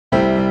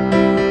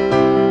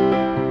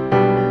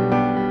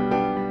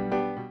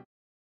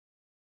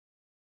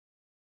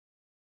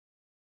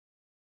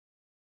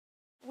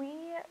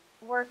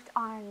worked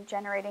on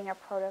generating a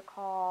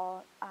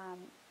protocol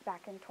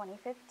back in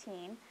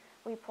 2015.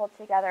 We pulled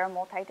together a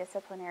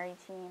multidisciplinary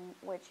team,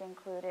 which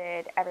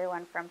included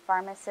everyone from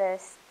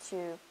pharmacists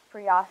to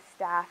pre-auth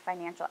staff,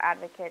 financial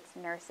advocates,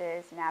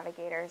 nurses,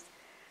 navigators,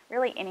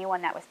 really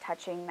anyone that was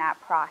touching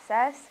that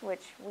process,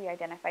 which we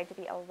identified to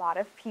be a lot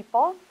of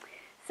people.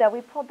 So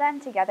we pulled them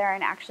together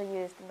and actually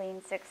used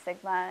Lean Six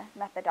Sigma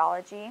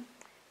methodology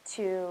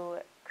to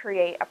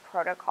create a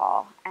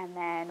protocol, and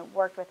then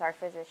worked with our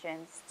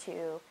physicians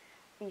to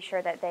be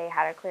sure that they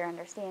had a clear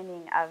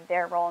understanding of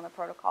their role in the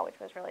protocol, which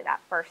was really that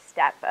first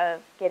step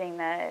of getting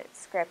the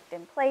script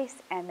in place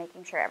and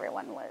making sure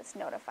everyone was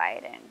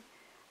notified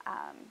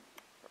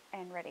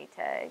and ready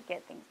to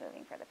get things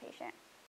moving for the patient.